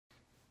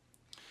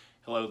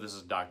Hello, this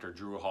is Dr.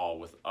 Drew Hall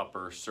with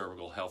Upper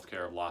Cervical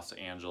Healthcare of Los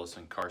Angeles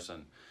and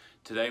Carson.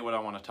 Today what I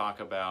want to talk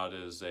about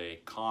is a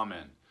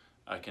common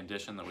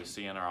condition that we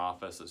see in our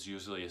office that's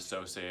usually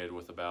associated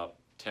with about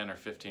 10 or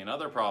 15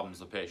 other problems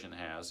the patient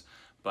has,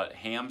 but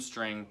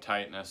hamstring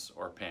tightness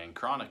or pain,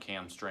 chronic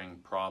hamstring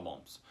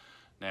problems.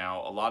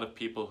 Now, a lot of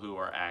people who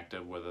are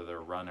active, whether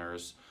they're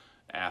runners,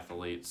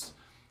 athletes,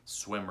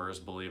 swimmers,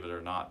 believe it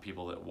or not,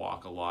 people that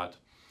walk a lot,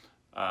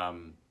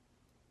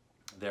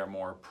 they're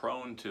more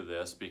prone to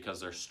this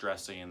because they're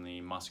stressing the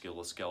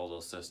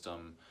musculoskeletal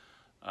system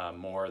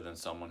more than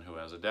someone who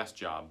has a desk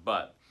job.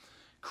 But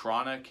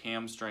chronic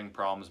hamstring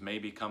problems may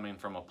be coming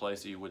from a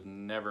place that you would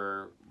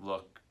never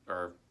look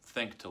or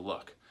think to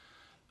look.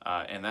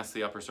 And that's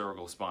the upper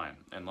cervical spine.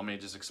 And let me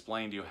just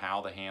explain to you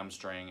how the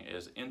hamstring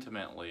is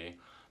intimately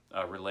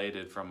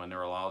related from a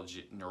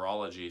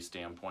neurology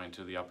standpoint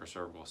to the upper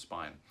cervical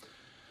spine.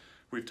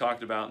 We've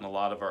talked about in a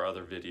lot of our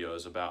other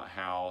videos about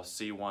how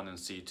C1 and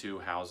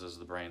C2 houses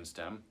the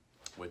brainstem,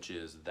 which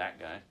is that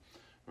guy,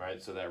 right?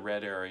 So that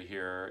red area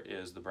here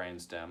is the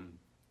brainstem.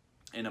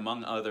 And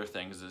among other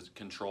things, it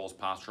controls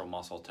postural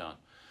muscle tone.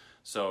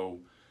 So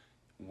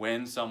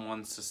when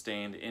someone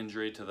sustained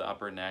injury to the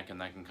upper neck,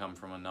 and that can come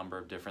from a number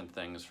of different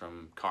things,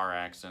 from car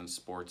accidents,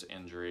 sports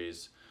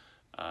injuries,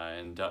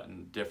 and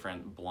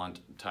different blunt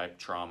type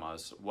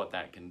traumas, what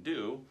that can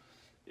do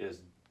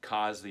is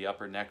cause the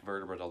upper neck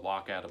vertebra to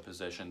lock out of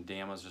position,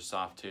 damage the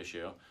soft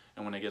tissue,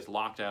 and when it gets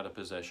locked out of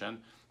position,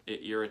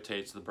 it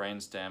irritates the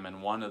brainstem,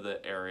 and one of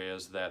the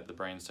areas that the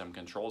brainstem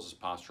controls is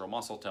postural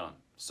muscle tone.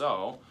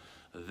 So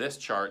this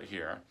chart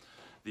here,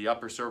 the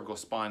upper cervical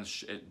spine,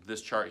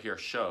 this chart here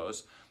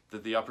shows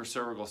that the upper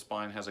cervical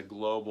spine has a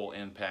global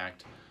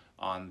impact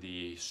on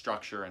the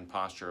structure and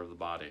posture of the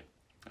body.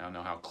 I don't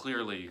know how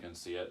clearly you can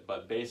see it,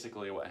 but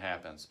basically what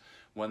happens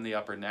when the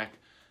upper neck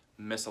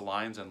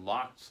misaligns and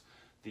locks,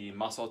 the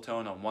muscle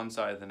tone on one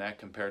side of the neck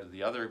compared to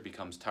the other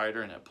becomes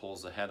tighter, and it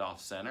pulls the head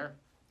off center.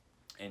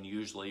 And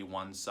usually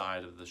one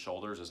side of the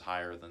shoulders is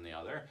higher than the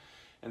other.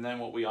 And then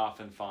what we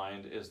often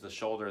find is the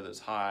shoulder that's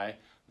high,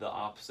 the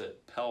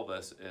opposite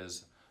pelvis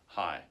is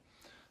high.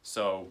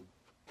 So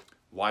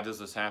why does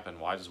this happen?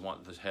 Why does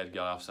the head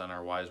get off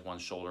center? Why does one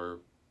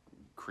shoulder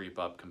creep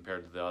up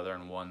compared to the other?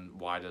 And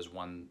why does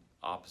one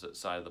opposite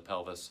side of the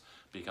pelvis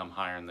become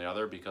higher than the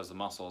other? Because the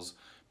muscles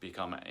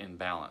become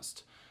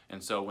imbalanced.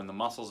 And so when the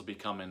muscles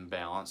become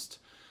imbalanced,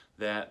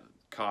 that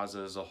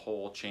causes a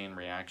whole chain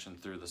reaction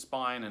through the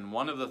spine. And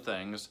one of the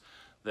things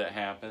that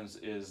happens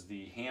is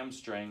the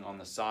hamstring on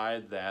the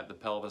side that the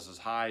pelvis is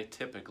high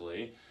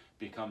typically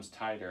becomes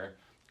tighter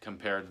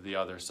compared to the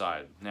other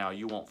side. Now,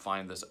 you won't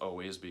find this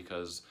always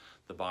because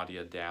the body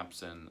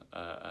adapts in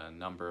a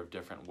number of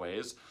different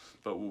ways.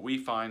 But what we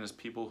find is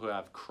people who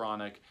have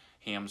chronic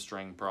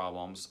hamstring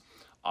problems,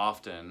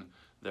 often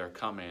they're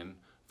coming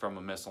from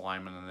a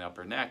misalignment in the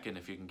upper neck, and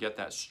if you can get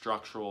that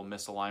structural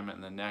misalignment in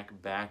the neck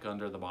back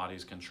under the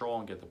body's control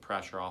and get the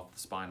pressure off the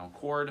spinal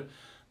cord,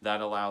 that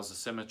allows the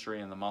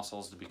symmetry in the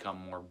muscles to become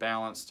more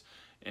balanced,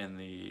 and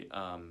the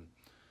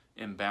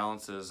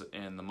imbalances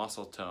in the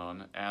muscle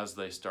tone as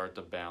they start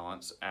to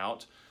balance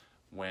out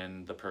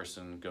when the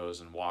person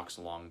goes and walks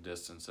long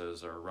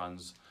distances or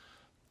runs.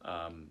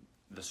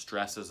 The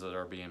stresses that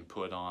are being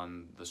put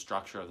on the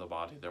structure of the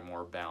body, they're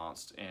more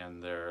balanced,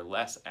 and they're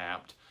less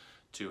apt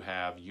to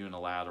have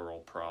unilateral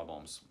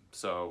problems.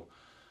 So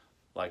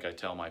like I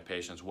tell my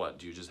patients, what,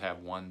 do you just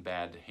have one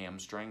bad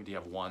hamstring? Do you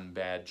have one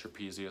bad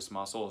trapezius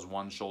muscle? Is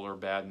one shoulder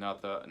bad,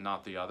 not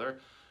the other?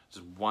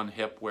 Does one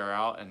hip wear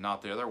out and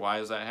not the other? Why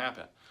does that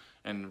happen?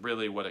 And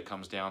really what it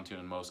comes down to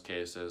in most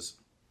cases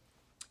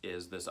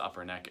is this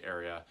upper neck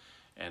area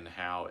and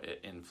how it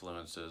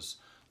influences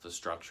the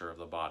structure of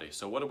the body.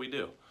 So what do we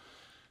do?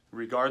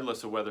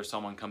 Regardless of whether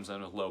someone comes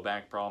in with low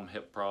back problem,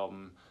 hip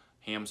problem,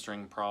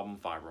 hamstring problem,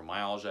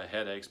 fibromyalgia,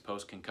 headaches,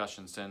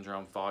 post-concussion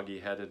syndrome, foggy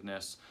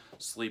headedness,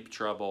 sleep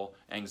trouble,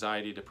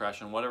 anxiety,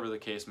 depression, whatever the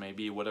case may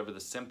be, whatever the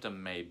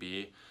symptom may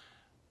be.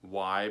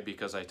 Why?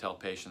 Because I tell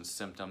patients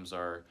symptoms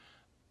are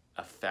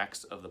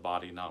effects of the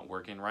body not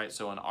working right.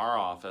 So in our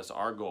office,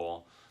 our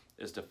goal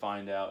is to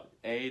find out,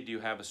 A, do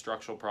you have a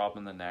structural problem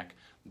in the neck?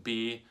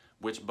 B,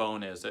 which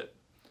bone is it?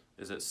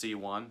 Is it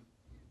C1?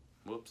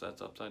 Whoops,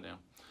 that's upside down.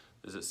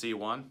 Is it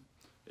C1?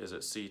 Is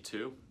it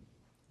C2?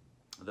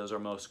 Those are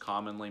most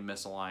commonly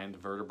misaligned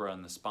vertebrae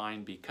in the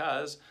spine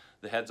because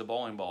the head's a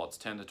bowling ball. It's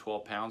 10 to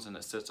 12 pounds and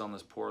it sits on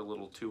this poor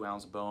little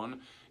 2-ounce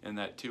bone, and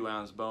that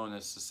 2-ounce bone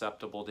is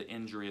susceptible to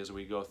injury as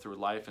we go through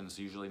life, and it's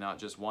usually not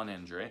just one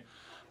injury.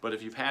 But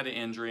if you've had an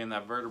injury and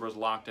that vertebra is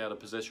locked out of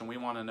position, we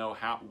want to know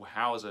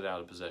how is it out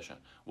of position?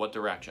 What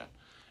direction?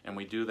 And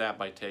we do that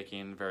by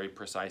taking very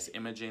precise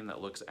imaging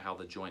that looks at how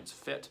the joints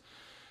fit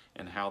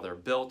and how they're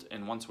built,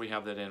 and once we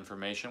have that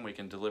information, we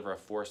can deliver a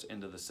force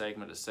into the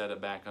segment to set it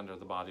back under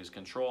the body's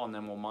control, and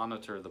then we'll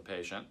monitor the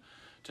patient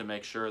to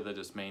make sure that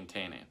it's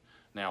maintaining.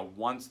 Now,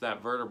 once that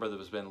vertebra that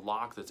has been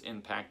locked that's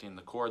impacting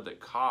the cord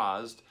that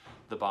caused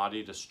the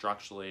body to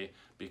structurally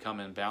become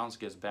imbalanced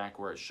gets back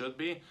where it should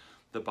be,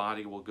 the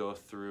body will go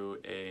through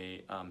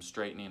a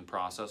straightening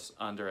process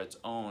under its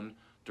own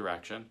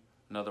direction.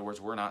 In other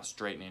words, we're not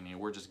straightening you,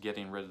 we're just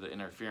getting rid of the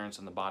interference,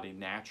 and the body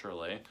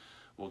naturally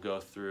will go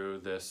through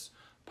this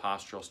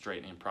postural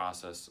straightening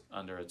process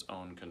under its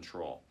own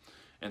control.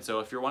 And so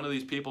if you're one of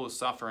these people who's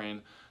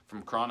suffering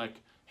from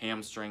chronic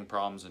hamstring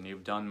problems, and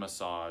you've done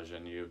massage,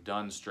 and you've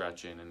done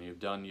stretching, and you've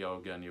done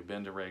yoga, and you've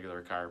been to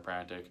regular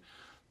chiropractic,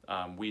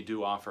 we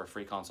do offer a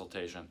free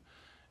consultation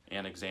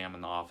and exam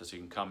in the office. You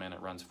can come in, it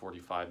runs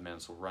 45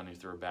 minutes. We'll run you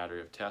through a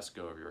battery of tests,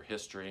 go over your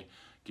history,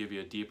 give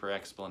you a deeper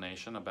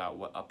explanation about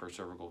what upper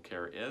cervical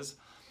care is.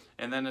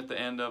 And then at the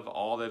end of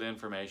all that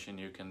information,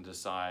 you can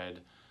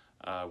decide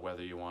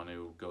whether you want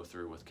to go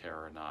through with care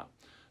or not.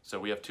 So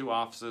we have 2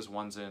 offices.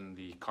 One's in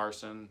the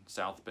Carson,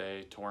 South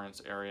Bay,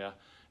 Torrance area,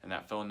 and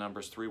that phone number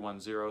is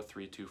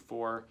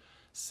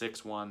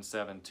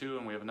 310-324-6172.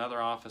 And we have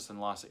another office in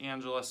Los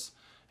Angeles,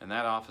 and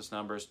that office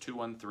number is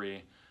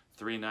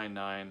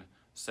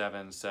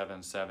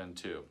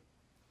 213-399-7772.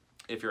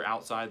 If you're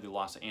outside the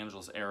Los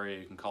Angeles area,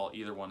 you can call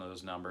either one of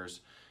those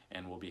numbers,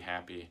 and we'll be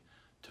happy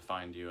to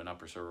find you an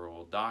upper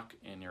cervical doc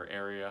in your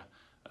area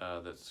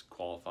that's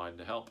qualified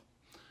to help.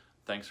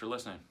 Thanks for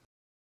listening.